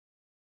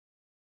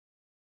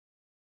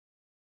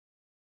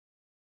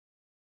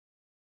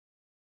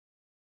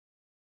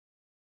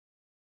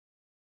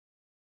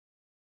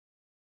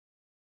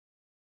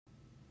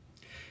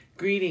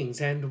Greetings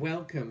and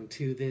welcome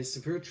to this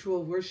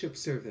virtual worship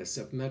service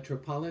of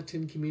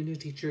Metropolitan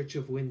Community Church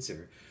of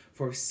Windsor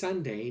for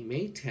Sunday,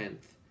 May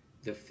 10th,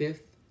 the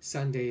 5th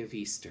Sunday of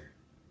Easter.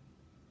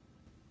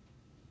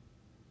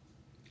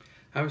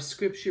 Our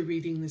scripture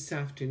reading this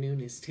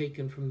afternoon is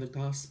taken from the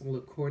Gospel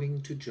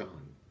according to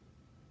John.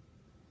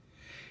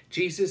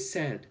 Jesus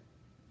said,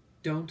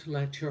 "Don't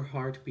let your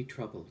heart be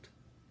troubled.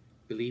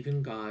 Believe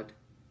in God,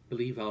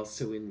 believe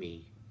also in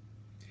me.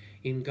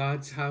 In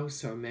God's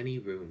house are many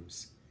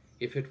rooms.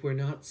 If it were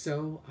not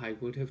so, I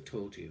would have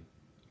told you.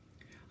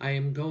 I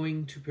am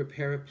going to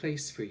prepare a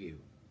place for you.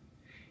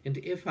 And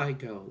if I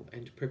go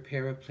and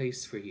prepare a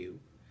place for you,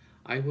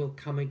 I will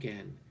come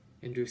again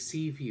and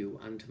receive you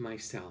unto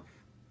myself,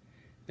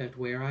 that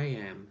where I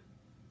am,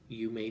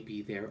 you may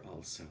be there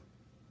also.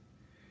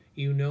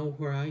 You know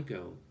where I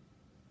go,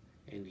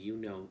 and you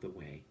know the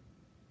way."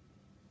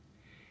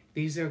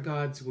 These are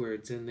God's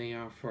words, and they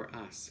are for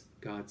us,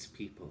 God's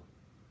people.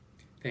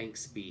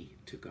 Thanks be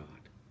to God.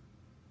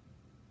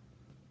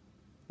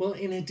 Well,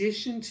 in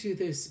addition to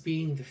this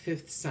being the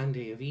 5th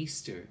Sunday of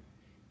Easter,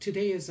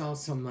 today is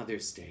also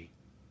Mother's Day.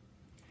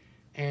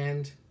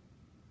 And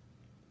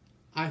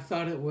I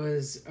thought it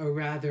was a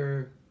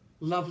rather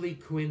lovely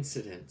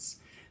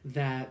coincidence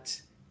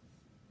that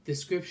the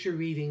scripture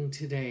reading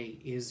today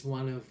is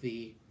one of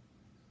the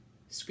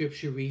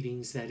scripture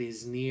readings that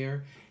is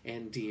near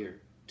and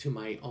dear to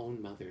my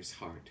own mother's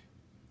heart.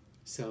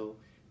 So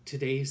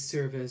today's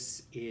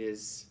service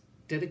is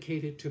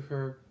dedicated to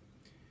her.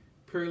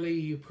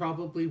 Pearlie, you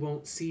probably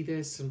won't see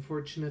this,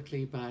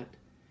 unfortunately, but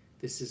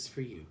this is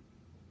for you.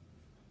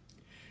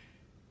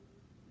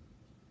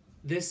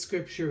 This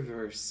scripture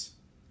verse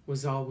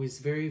was always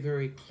very,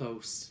 very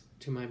close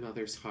to my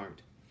mother's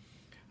heart.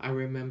 I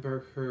remember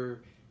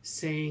her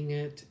saying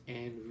it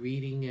and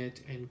reading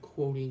it and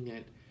quoting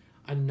it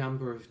a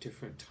number of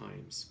different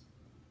times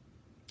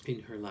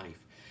in her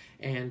life.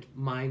 And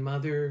my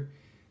mother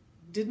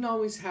didn't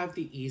always have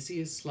the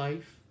easiest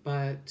life,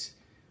 but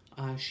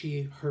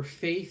her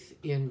faith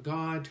in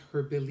God,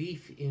 her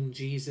belief in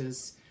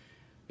Jesus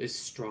is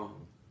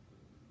strong.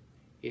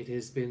 It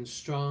has been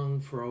strong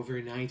for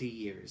over 90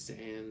 years,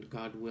 and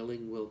God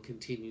willing will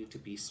continue to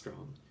be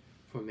strong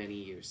for many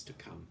years to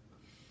come.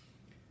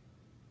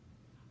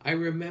 I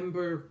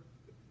remember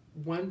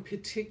one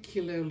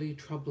particularly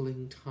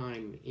troubling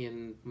time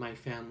in my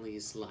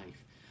family's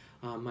life.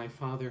 My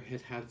father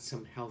had had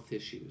some health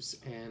issues,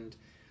 and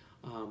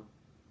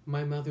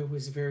my mother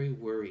was very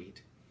worried.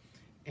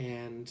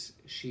 And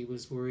she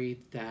was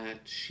worried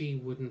that she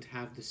wouldn't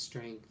have the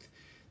strength,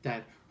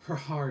 that her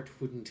heart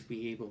wouldn't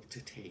be able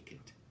to take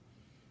it.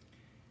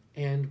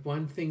 And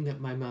one thing that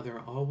my mother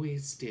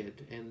always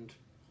did, and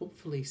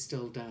hopefully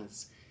still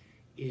does,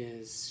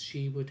 is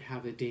she would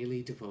have a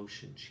daily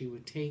devotion. She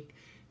would take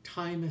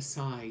time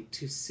aside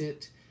to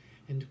sit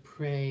and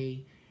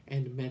pray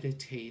and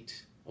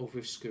meditate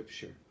over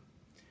Scripture.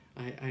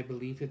 I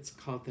believe it's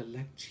called the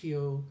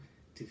Lectio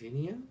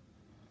Divina.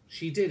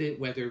 She did it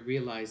whether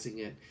realizing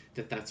it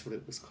that that's what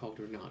it was called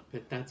or not,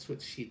 but that's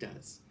what she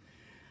does.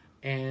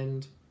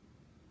 And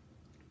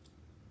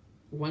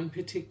one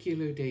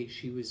particular day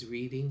she was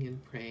reading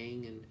and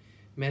praying and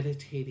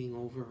meditating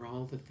over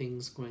all the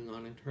things going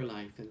on in her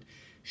life, and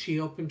she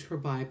opened her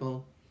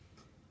Bible,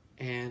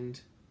 and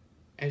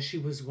as she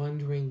was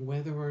wondering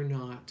whether or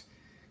not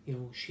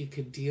she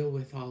could deal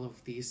with all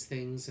of these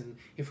things and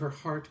if her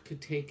heart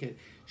could take it,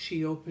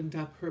 she opened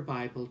up her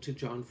Bible to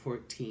John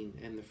 14,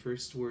 and the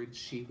first words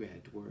she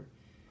read were,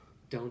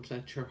 "Don't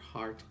let your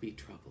heart be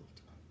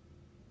troubled.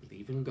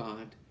 Believe in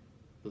God,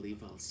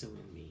 believe also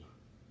in me."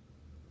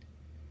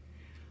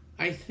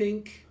 I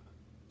think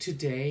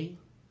today,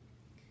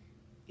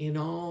 in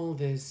all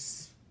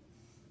this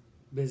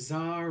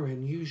bizarre,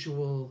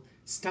 unusual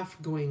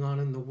stuff going on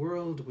in the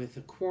world with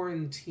a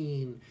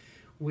quarantine,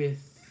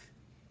 with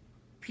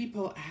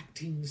people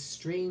acting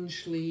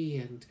strangely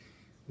and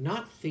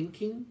not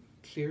thinking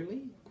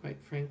clearly,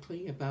 quite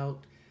frankly,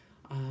 about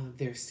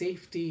their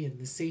safety and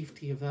the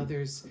safety of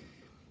others,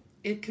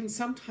 it can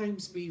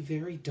sometimes be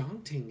very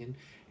daunting,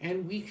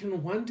 and we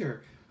can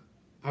wonder,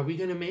 are we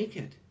going to make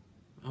it?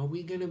 Are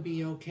we going to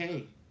be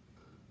okay?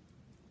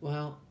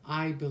 Well,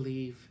 I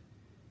believe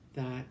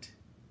that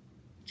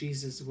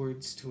Jesus'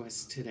 words to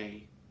us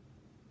today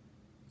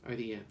are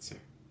the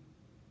answer.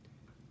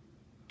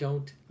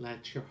 Don't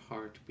let your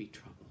heart be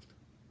troubled.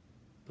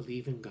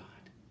 Believe in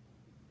God.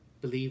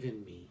 Believe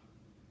in me.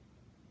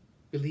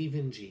 Believe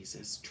in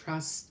Jesus.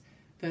 Trust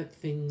that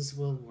things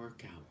will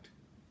work out.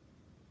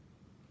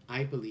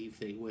 I believe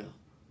they will.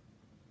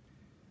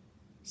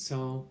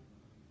 So,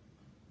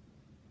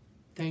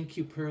 thank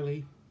you,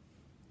 Pearlie,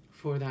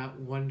 for that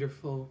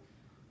wonderful,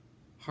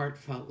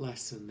 heartfelt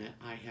lesson that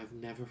I have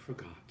never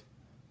forgot.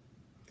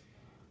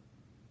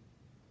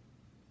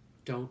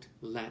 Don't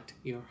let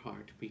your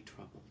heart be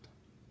troubled.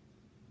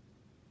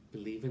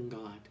 Believe in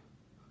God.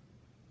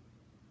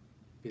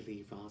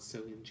 Believe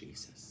also in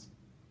Jesus.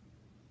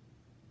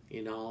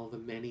 In all the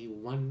many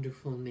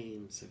wonderful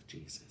names of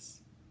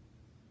Jesus.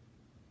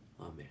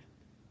 Amen.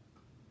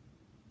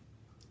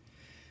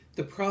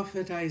 The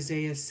prophet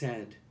Isaiah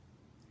said,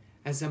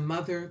 "As a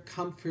mother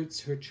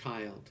comforts her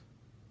child,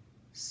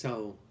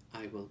 so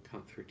I will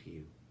comfort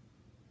you."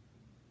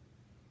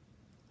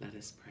 Let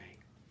us pray.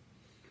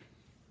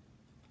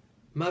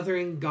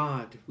 Mothering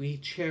God, we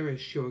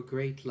cherish your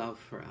great love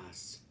for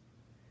us.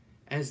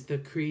 As the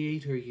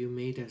Creator, you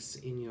made us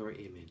in your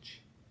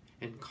image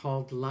and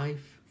called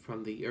life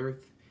from the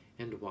earth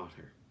and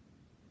water.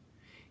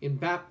 In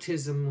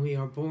baptism, we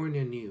are born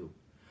anew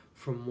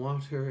from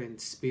water and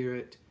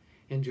spirit,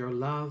 and your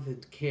love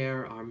and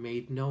care are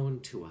made known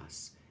to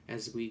us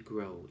as we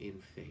grow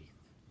in faith.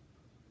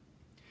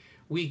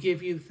 We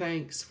give you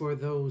thanks for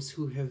those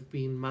who have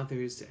been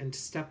mothers and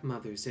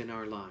stepmothers in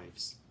our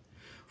lives,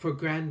 for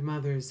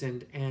grandmothers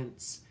and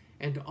aunts,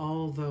 and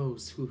all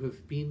those who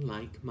have been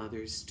like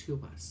mothers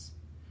to us,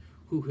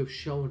 who have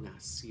shown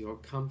us your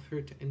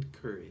comfort and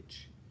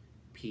courage,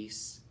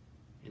 peace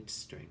and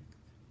strength.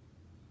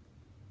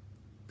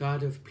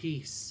 God of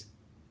peace,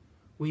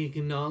 we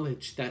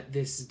acknowledge that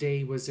this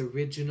day was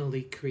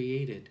originally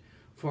created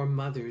for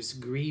mothers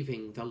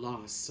grieving the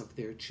loss of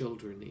their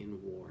children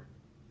in war.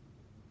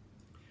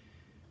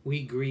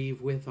 We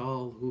grieve with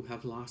all who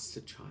have lost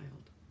a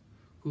child,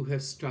 who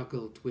have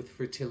struggled with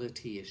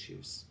fertility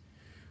issues,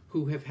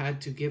 who have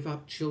had to give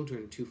up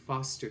children to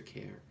foster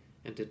care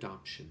and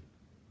adoption.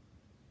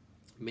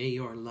 May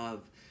your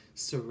love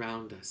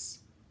surround us,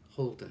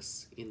 hold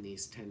us in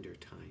these tender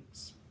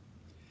times.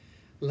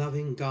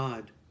 Loving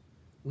God,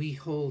 we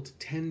hold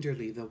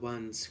tenderly the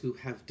ones who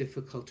have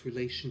difficult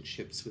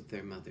relationships with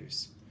their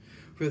mothers,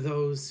 for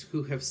those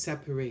who have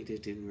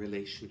separated in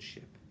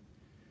relationship.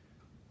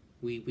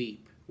 We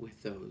weep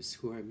with those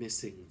who are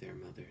missing their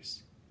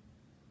mothers.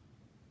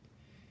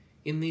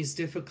 In these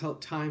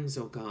difficult times,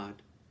 O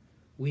God,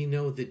 we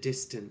know the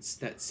distance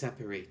that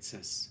separates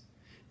us,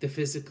 the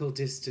physical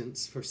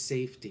distance for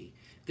safety,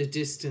 the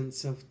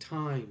distance of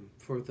time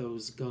for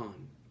those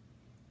gone,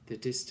 the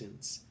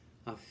distance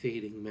of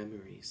fading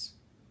memories.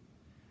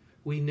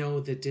 We know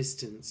the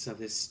distance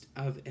of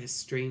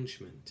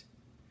estrangement.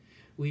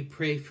 We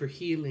pray for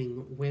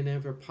healing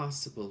whenever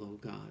possible, O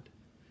God,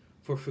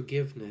 for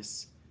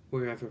forgiveness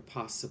wherever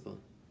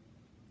possible,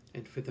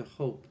 and for the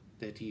hope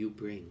that you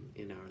bring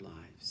in our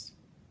lives.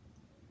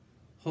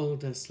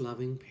 Hold us,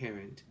 loving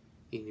parent,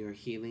 in your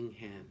healing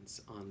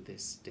hands on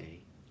this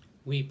day.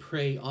 We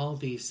pray all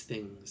these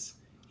things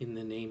in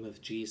the name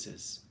of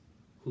Jesus,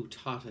 who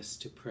taught us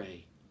to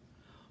pray.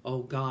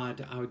 O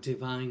God, our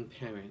divine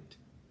parent,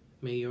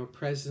 may your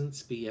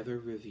presence be ever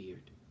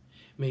revered.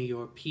 May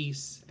your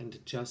peace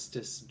and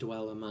justice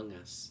dwell among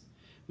us.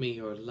 May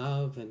your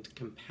love and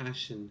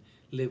compassion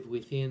live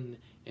within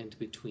and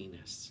between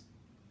us.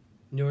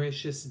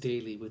 Nourish us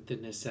daily with the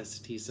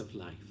necessities of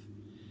life,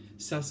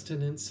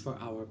 sustenance for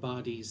our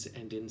bodies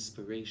and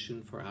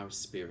inspiration for our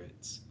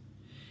spirits.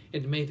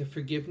 And may the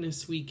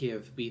forgiveness we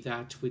give be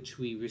that which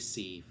we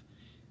receive,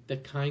 the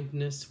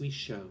kindness we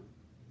show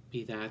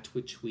be that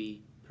which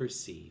we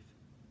perceive.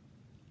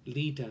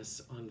 Lead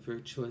us on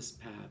virtuous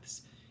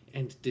paths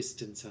and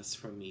distance us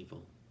from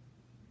evil.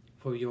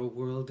 For your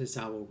world is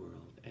our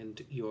world,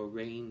 and your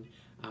reign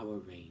our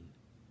reign,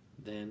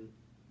 then,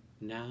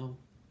 now,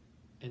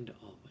 and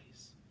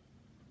always.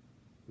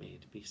 May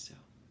it be so.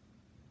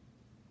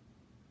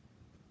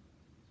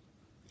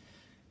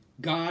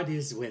 God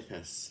is with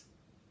us.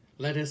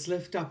 Let us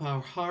lift up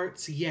our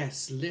hearts,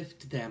 yes,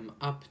 lift them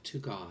up to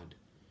God.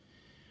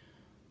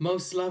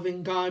 Most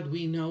loving God,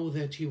 we know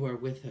that you are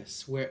with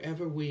us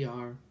wherever we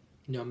are,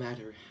 no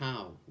matter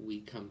how we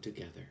come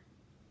together.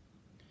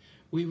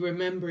 We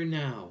remember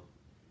now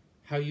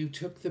how you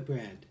took the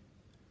bread,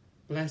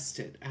 blessed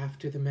it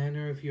after the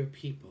manner of your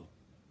people,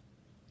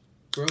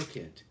 broke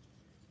it,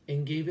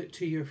 and gave it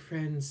to your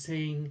friends,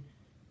 saying,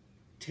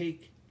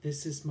 "Take,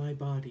 this is my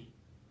body,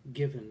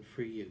 given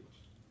for you."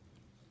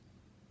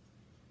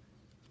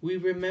 We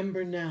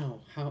remember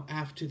now how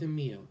after the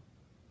meal,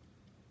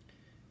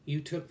 you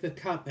took the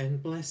cup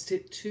and blessed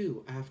it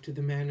too after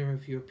the manner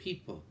of your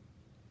people,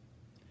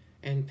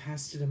 and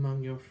passed it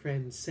among your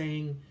friends,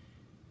 saying,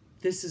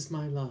 "This is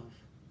my love,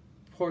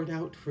 poured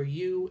out for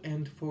you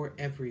and for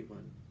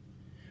everyone.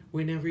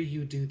 Whenever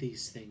you do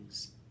these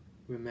things,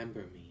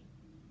 remember me."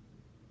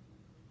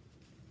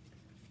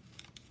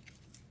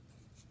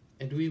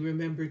 And we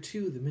remember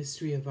too the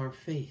mystery of our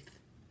faith,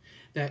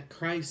 that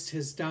Christ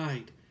has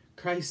died,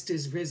 Christ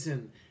is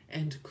risen,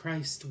 and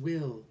Christ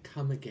will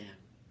come again.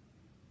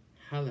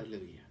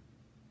 Hallelujah.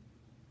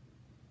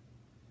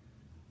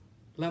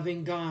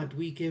 Loving God,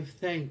 we give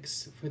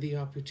thanks for the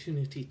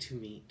opportunity to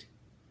meet,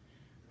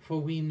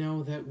 for we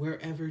know that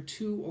wherever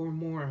two or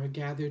more are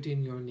gathered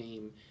in your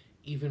name,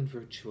 even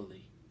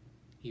virtually,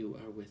 you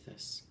are with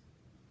us.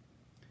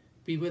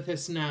 Be with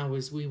us now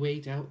as we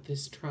wait out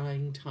this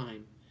trying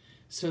time,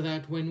 so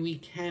that when we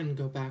can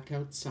go back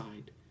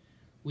outside,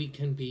 we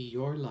can be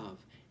your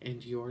love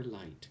and your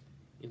light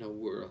in a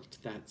world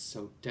that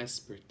so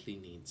desperately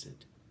needs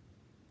it.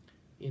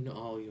 In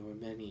all your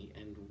many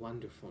and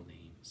wonderful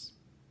names.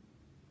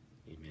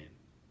 Amen.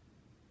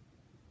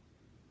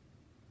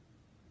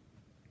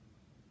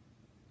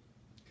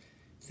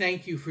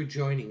 thank you for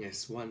joining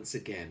us once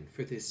again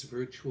for this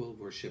virtual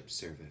worship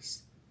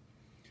service.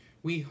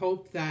 We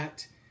hope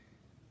that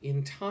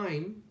in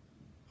time,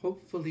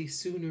 hopefully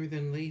sooner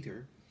than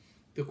later,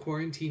 the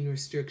quarantine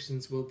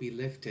restrictions will be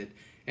lifted,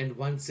 and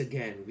once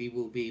again we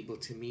will be able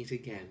to meet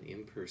again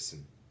in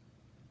person.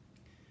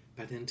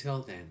 But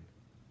until then,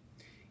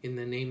 in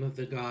the name of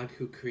the God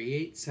who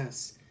creates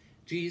us,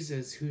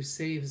 Jesus who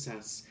saves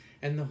us,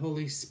 and the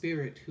Holy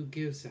Spirit who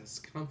gives us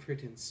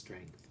comfort and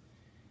strength,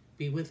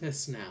 be with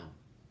us now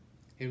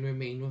and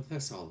remain with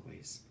us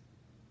always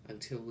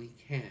until we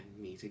can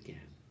meet again.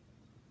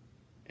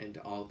 And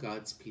all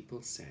God's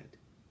people said,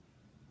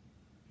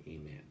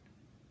 Amen.